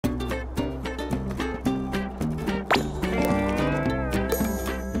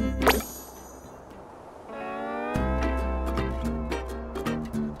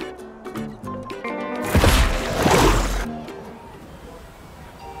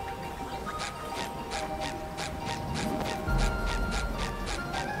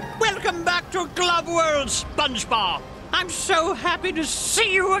to Glove World, SpongeBob! I'm so happy to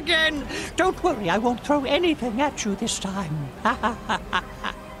see you again! Don't worry, I won't throw anything at you this time.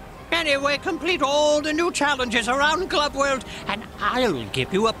 Anyway, complete all the new challenges around Glove World, and I'll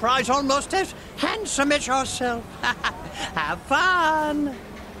give you a prize almost as handsome as yourself. Have fun!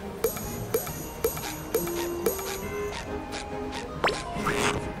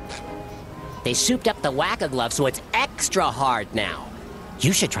 They souped up the Whack-A-Glove so it's extra hard now.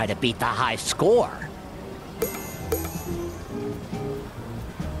 You should try to beat the high score.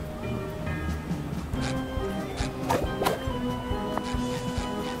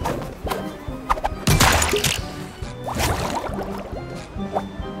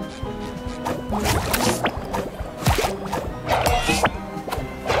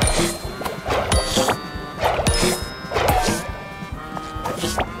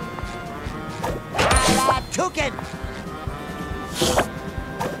 Took it!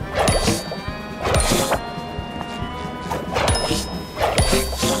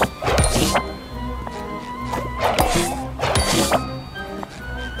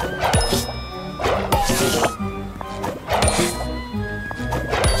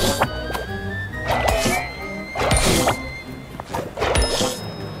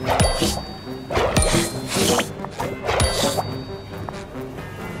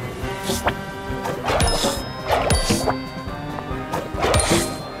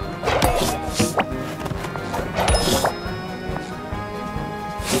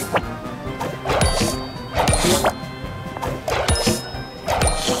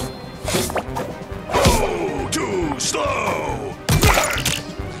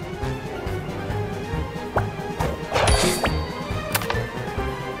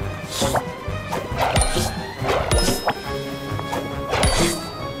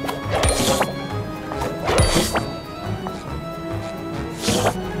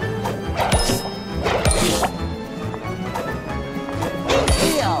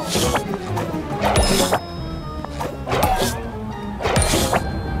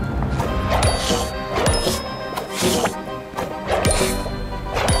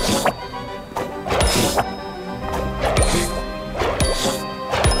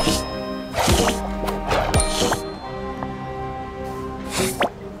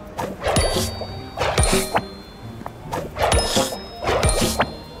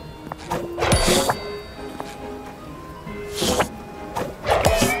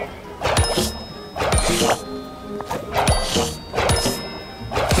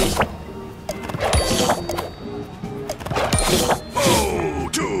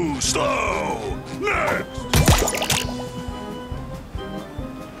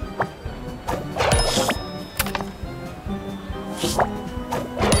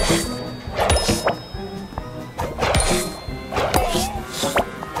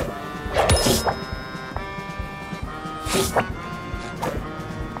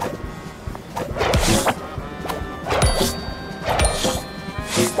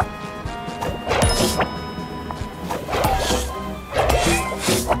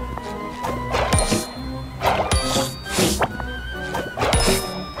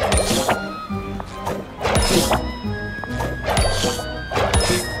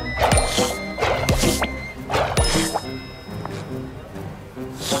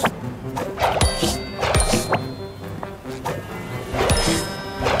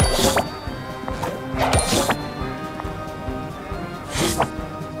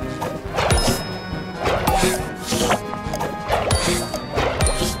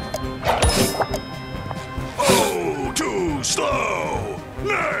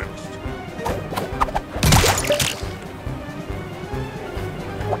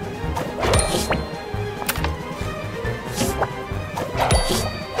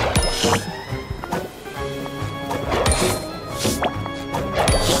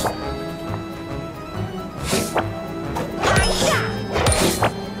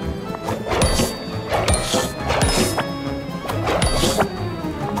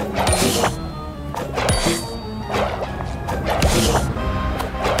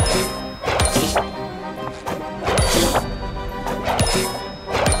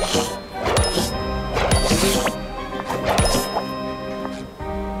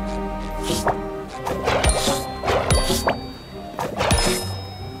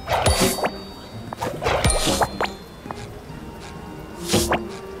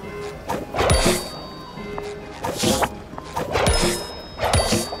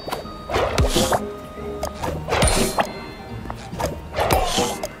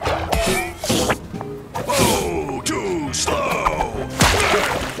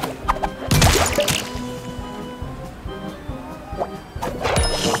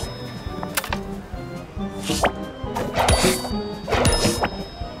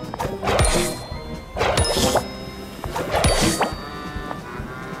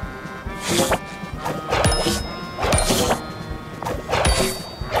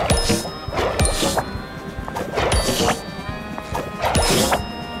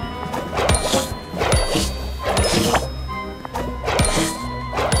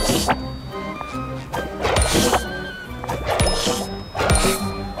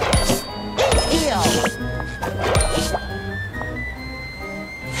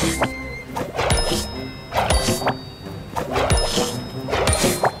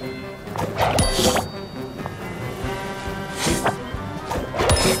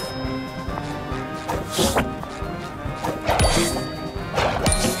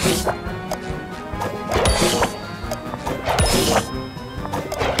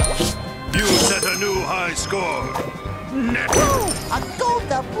 You set a new high score. Ooh, a gold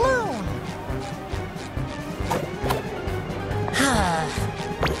doubloon!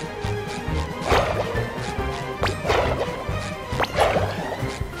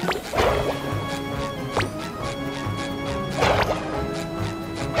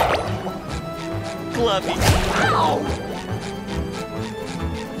 Glovey. Ow!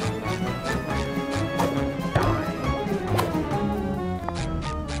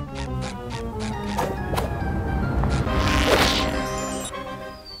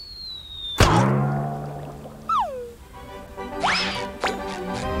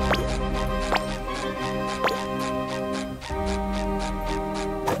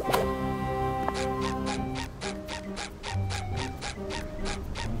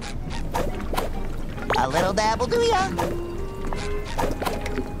 A little dabble, do ya?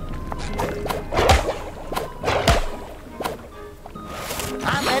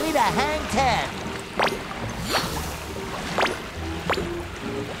 I'm ready to hang 10.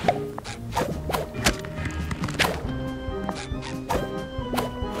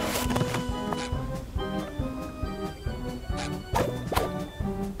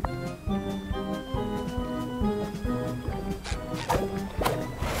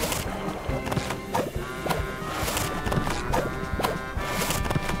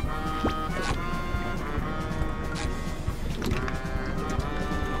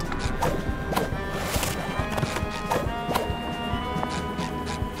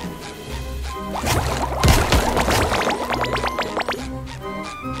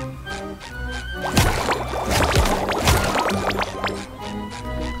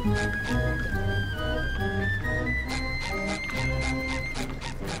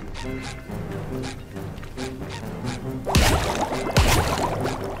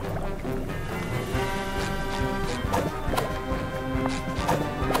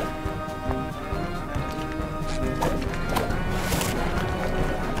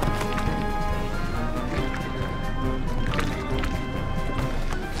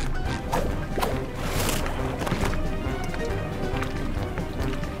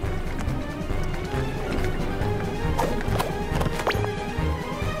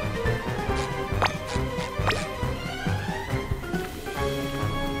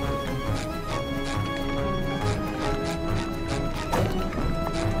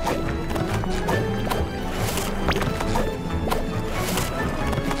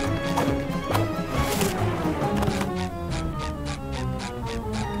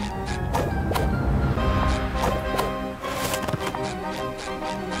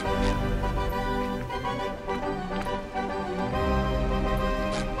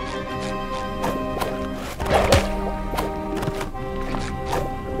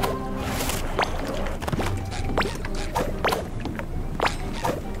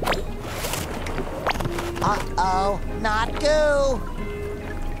 Uh-oh, not goo.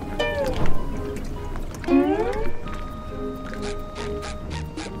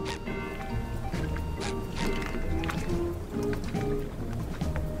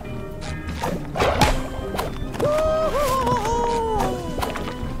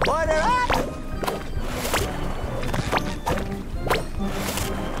 Order up!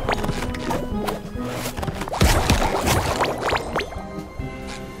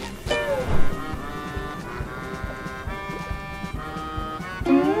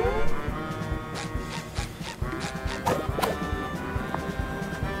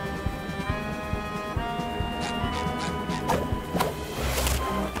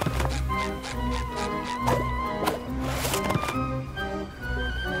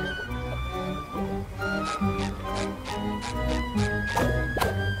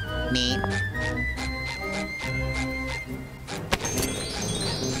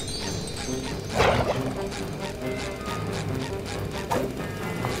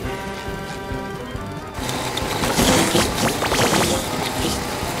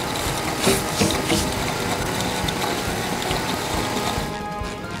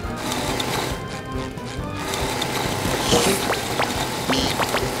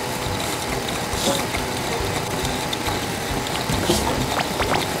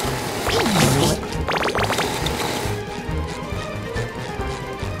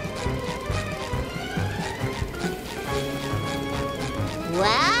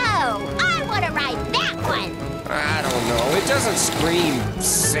 doesn't scream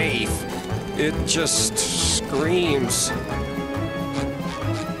safe. It just screams.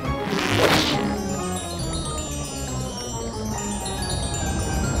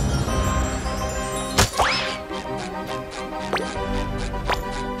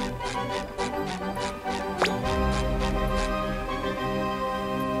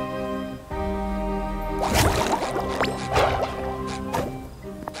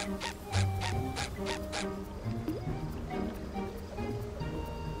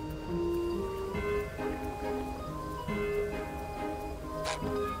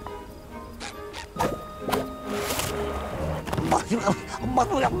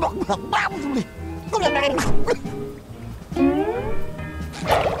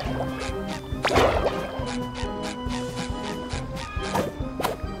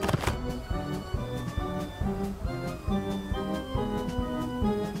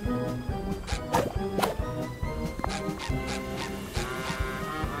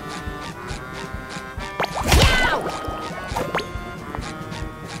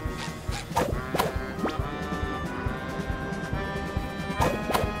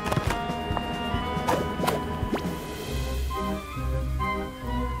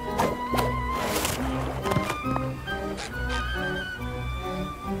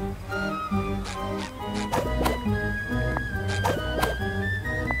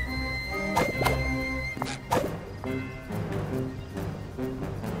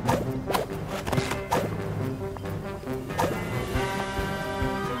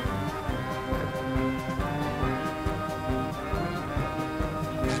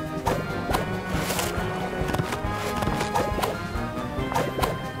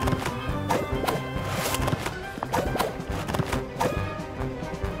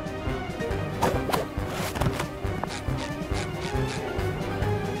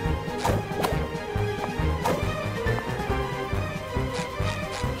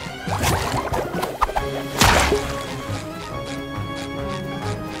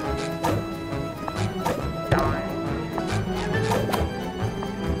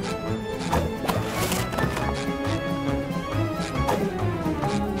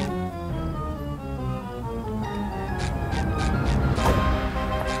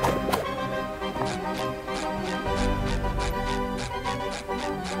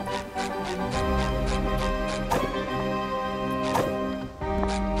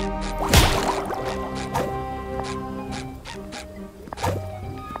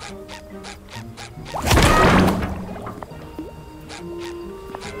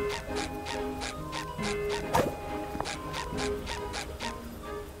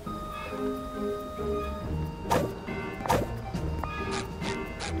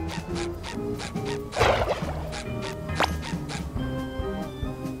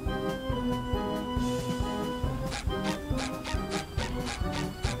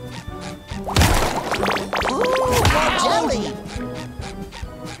 Jelly!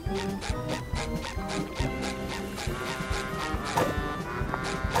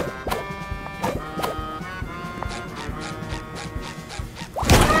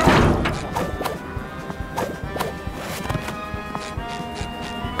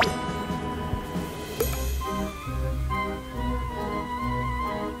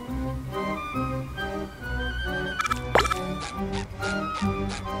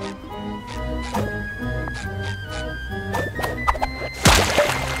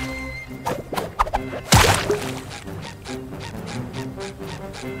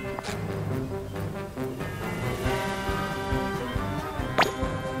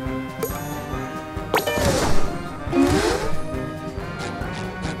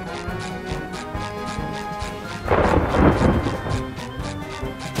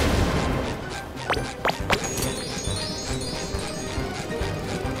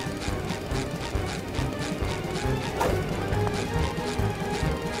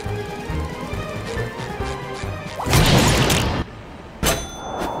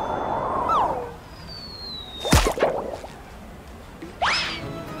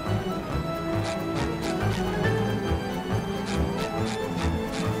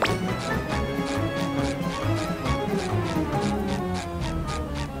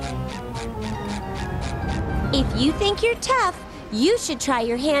 If you think you're tough, you should try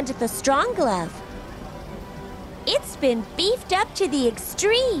your hand at the strong glove. It's been beefed up to the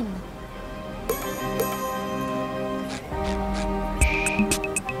extreme.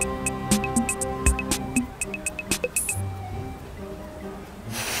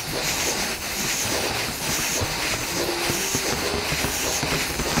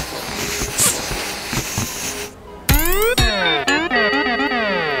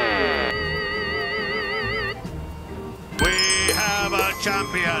 We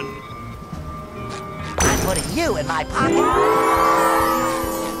champion. I'm putting you in my pocket.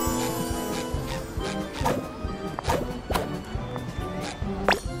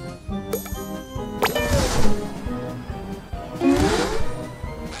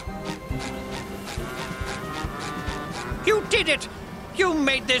 You did it! You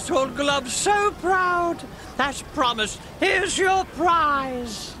made this old glove so proud! As promised, here's your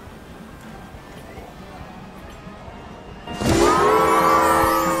prize!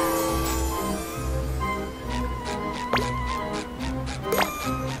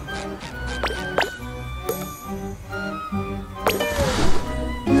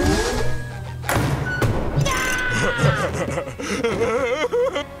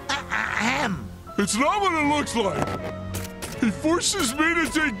 Ahem. It's not what it looks like. He forces me to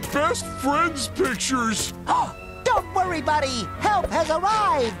take best friends pictures. Oh, don't worry, buddy. Help has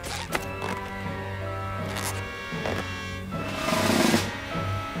arrived.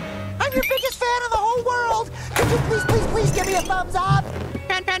 I'm your biggest fan in the whole world. Could you please give me a thumbs up?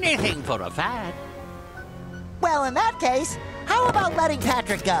 And anything for a fan. Well, in that case, how about letting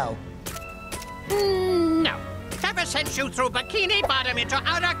Patrick go? No. Ever since you threw Bikini Bottom into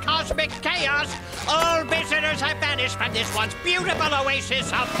outer cosmic chaos, all visitors have vanished from this once beautiful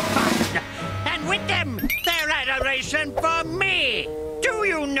oasis of fun. And with them, their adoration for me. Do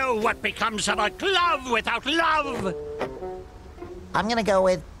you know what becomes of a glove without love? I'm gonna go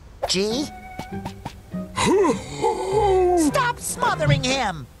with G. Stop smothering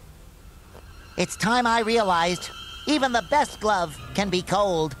him! It's time I realized even the best glove can be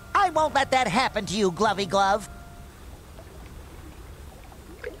cold. I won't let that happen to you, Glovey Glove.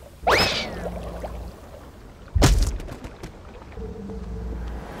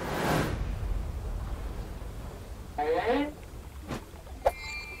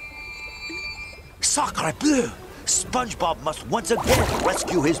 Sacre bleu! SpongeBob must once again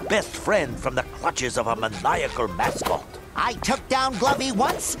rescue his best friend from the clutches of a maniacal mascot. I took down Glovey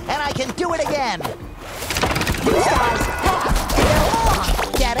once, and I can do it again. You guys have to get along.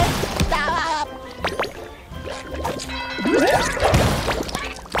 Get it?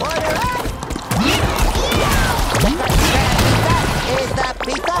 Order up! That is the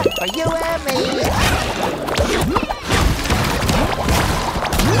pizza for you and me.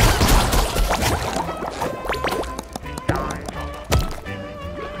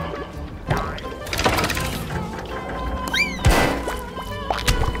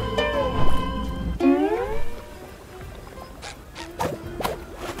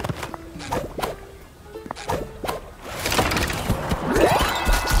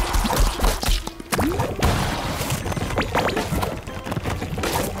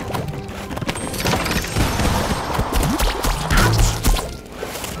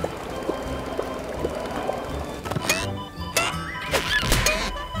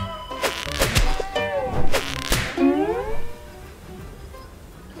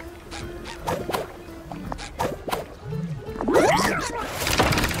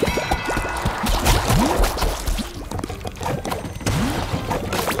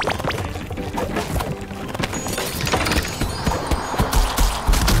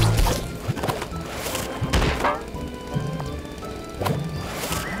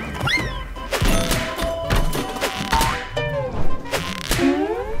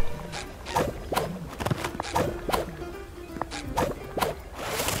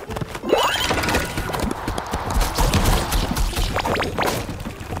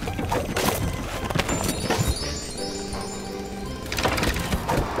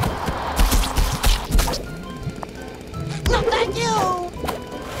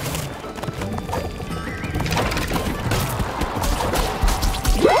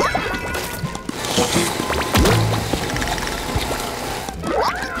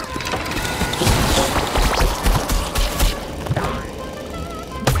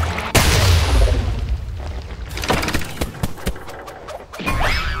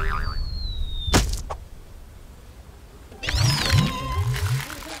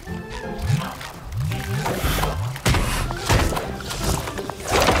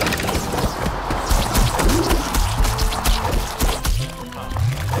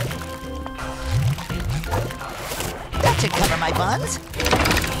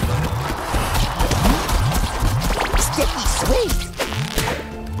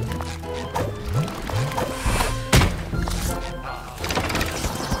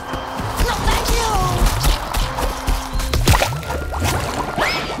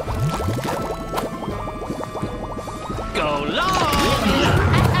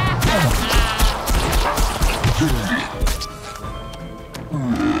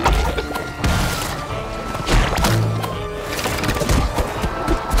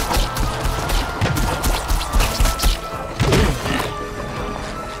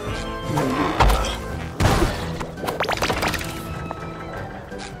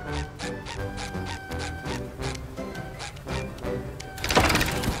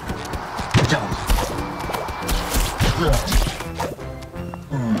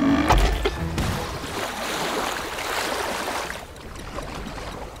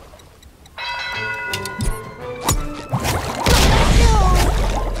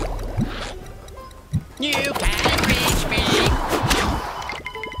 You can't reach me.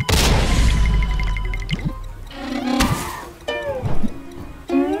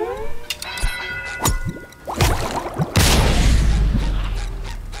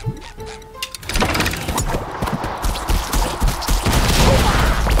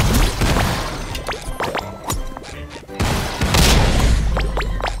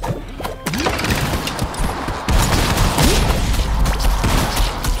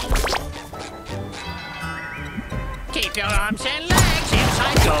 Keep your arms and legs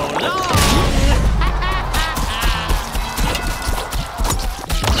inside go long.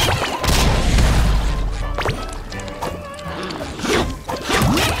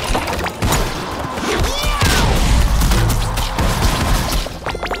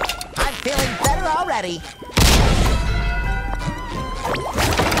 I'm feeling better already.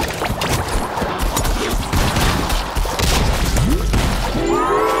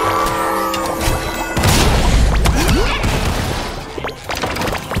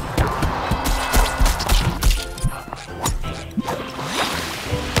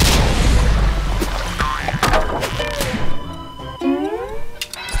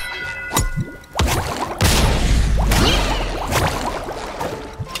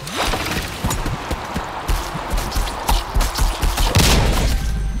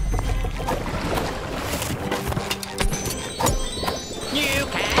 You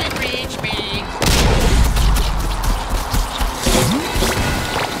can't reach me.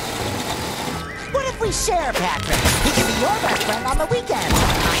 What if we share, Patrick? He can be your best friend on the weekend.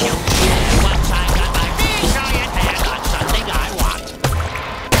 I don't care. Once I got my big giant hand on something I want.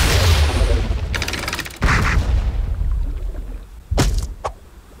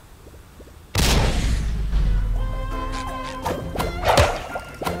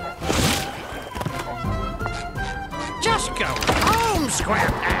 Just go home,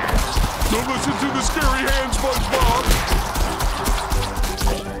 SquarePants. Don't listen to the scary hand, SpongeBob.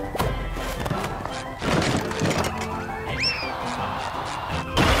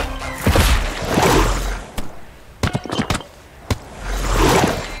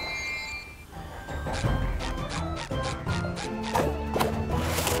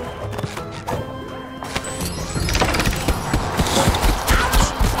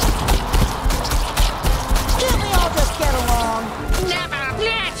 Can't we all just get along? Never.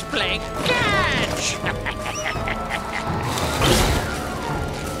 Let's play catch.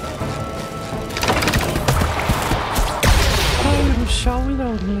 I'm so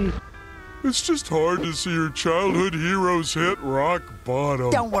lonely. It's just hard to see your childhood heroes hit rock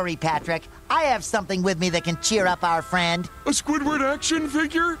bottom. Don't worry, Patrick. I have something with me that can cheer up our friend. A Squidward action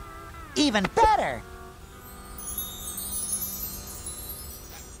figure? Even better.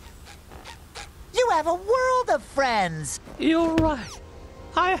 You have a world of friends. You're right.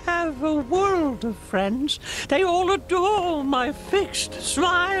 I have a world of friends. They all adore my fixed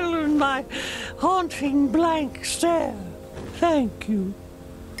smile and my haunting blank stare. Thank you.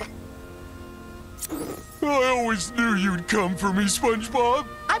 I always knew you'd come for me, SpongeBob.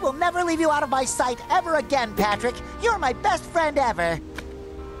 I will never leave you out of my sight ever again, Patrick. You're my best friend ever.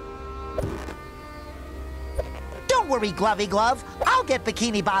 Don't worry, Glovey Glove. I'll get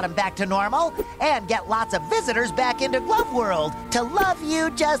Bikini Bottom back to normal and get lots of visitors back into Glove World to love you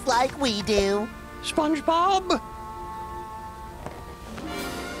just like we do. SpongeBob?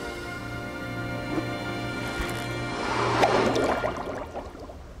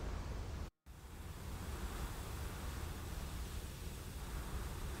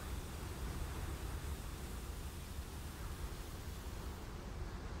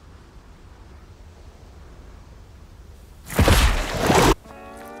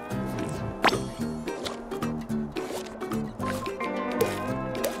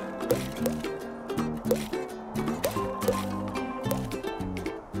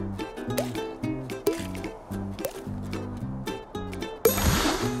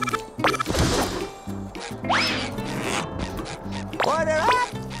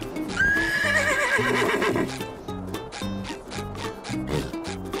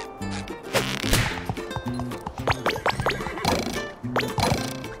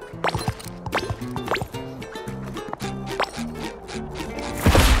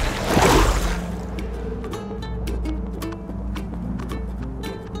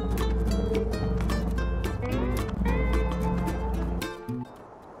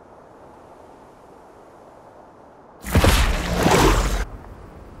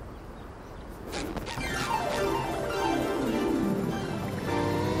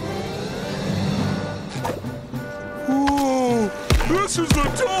 This is the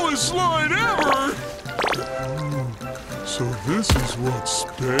tallest slide ever! So this is what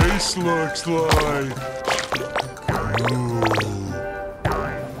space looks like. Ooh.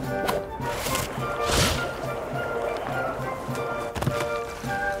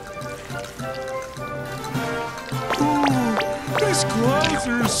 These clouds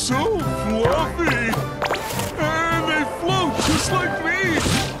are so fluffy! And they float just like me!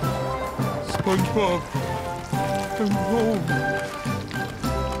 SpongeBob, I'm home.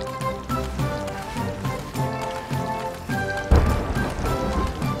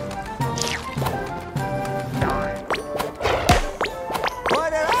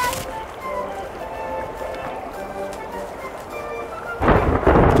 Order up!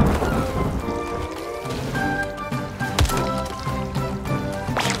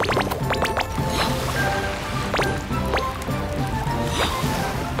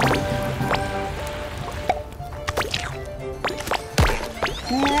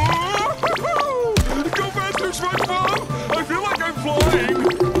 Go faster, SpongeBob! I feel like I'm flying!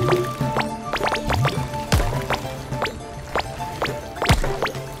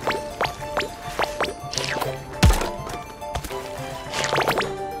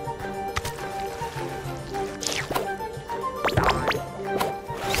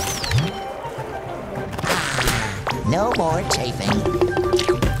 No more chafing.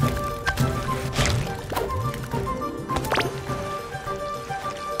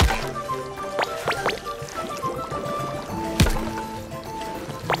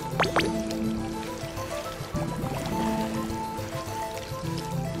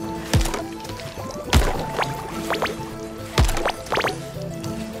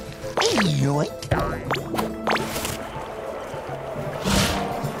 Yoink.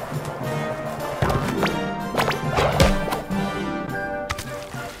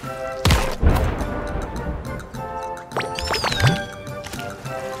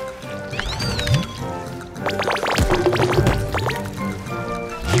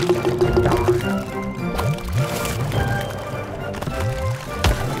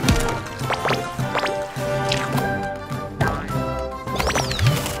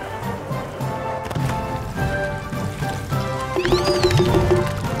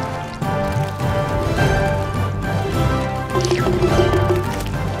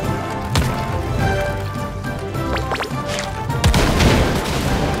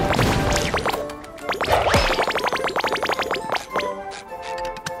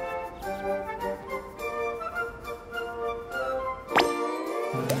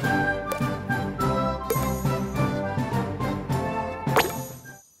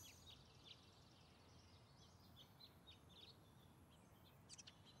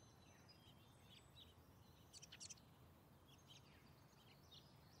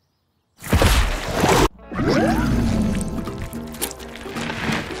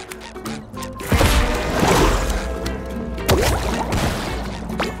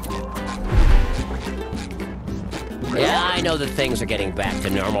 Yeah, I know that things are getting back to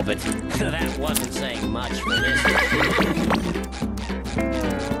normal, but that wasn't saying much for this.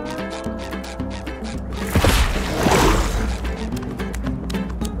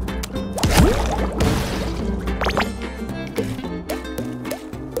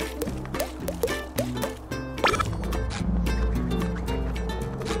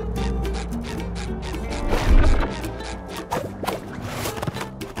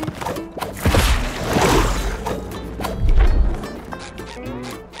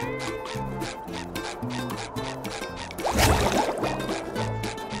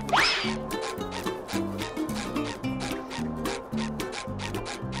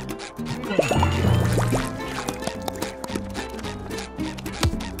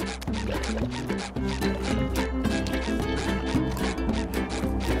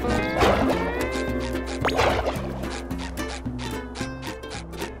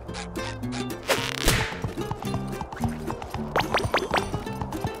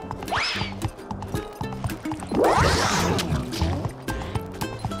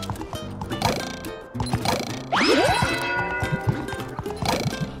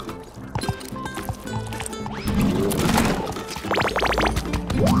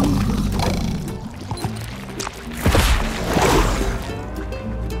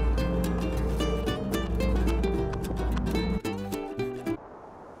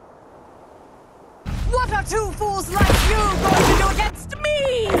 What are two fools like you going to do against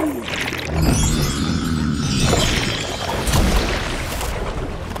me?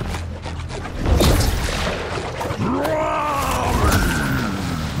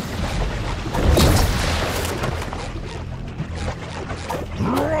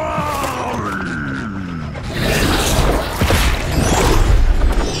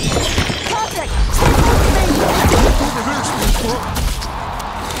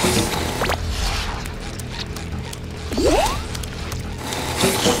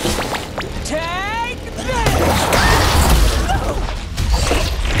 Take this!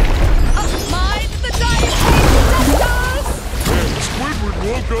 Mind the giant detectors! And Squidward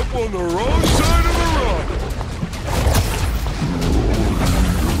woke up on the wrong side of the rock.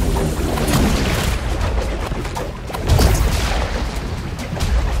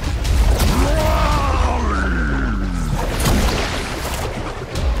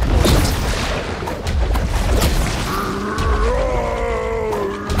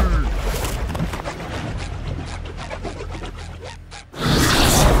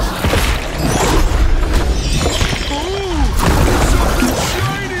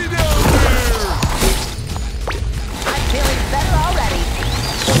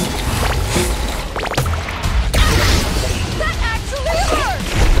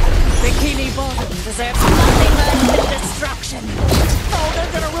 Deserves nothing but destruction. Oh,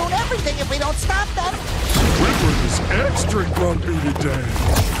 they're gonna ruin everything if we don't stop them. Squidward is extra grumpy today.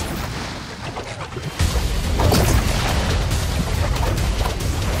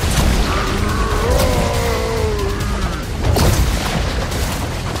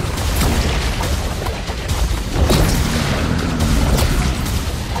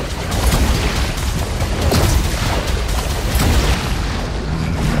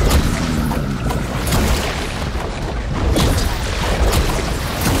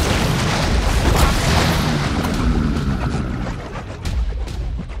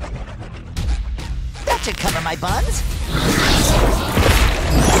 Should cover my buns.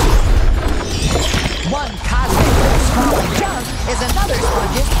 One cosmic small junk is another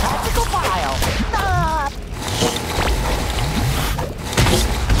sponge's practical file.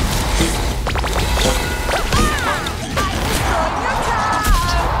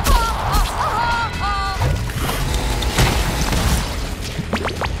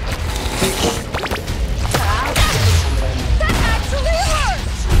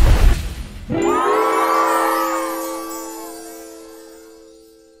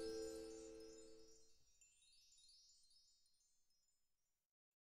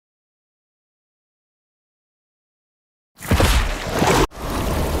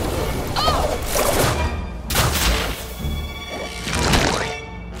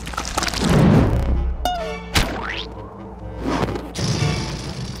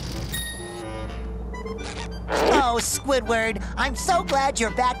 Oh, Squidward, I'm so glad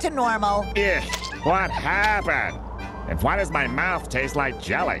you're back to normal. Ugh, what happened? And why does my mouth taste like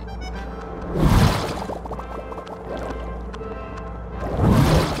jelly?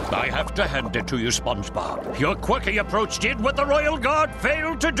 I have to hand it to you, SpongeBob. Your quirky approach did what the Royal Guard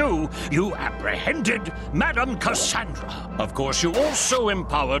failed to do. You apprehended Madame Cassandra. Of course, you also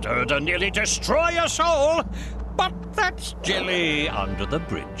empowered her to nearly destroy us all. But that's jelly under the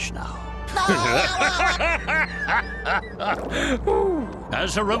bridge now.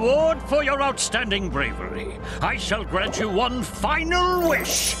 As a reward for your outstanding bravery, I shall grant you one final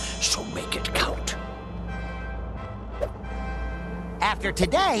wish, so make it count. After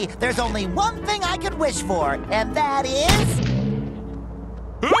today, there's only one thing I could wish for, and that is...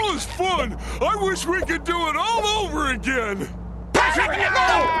 That was fun! I wish we could do it all over again! Perfect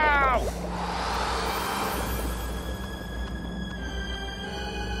now!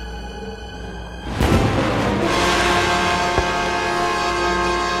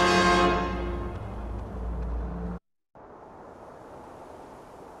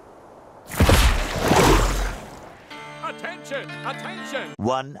 Attention! Attention!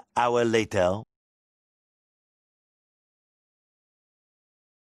 1 hour later.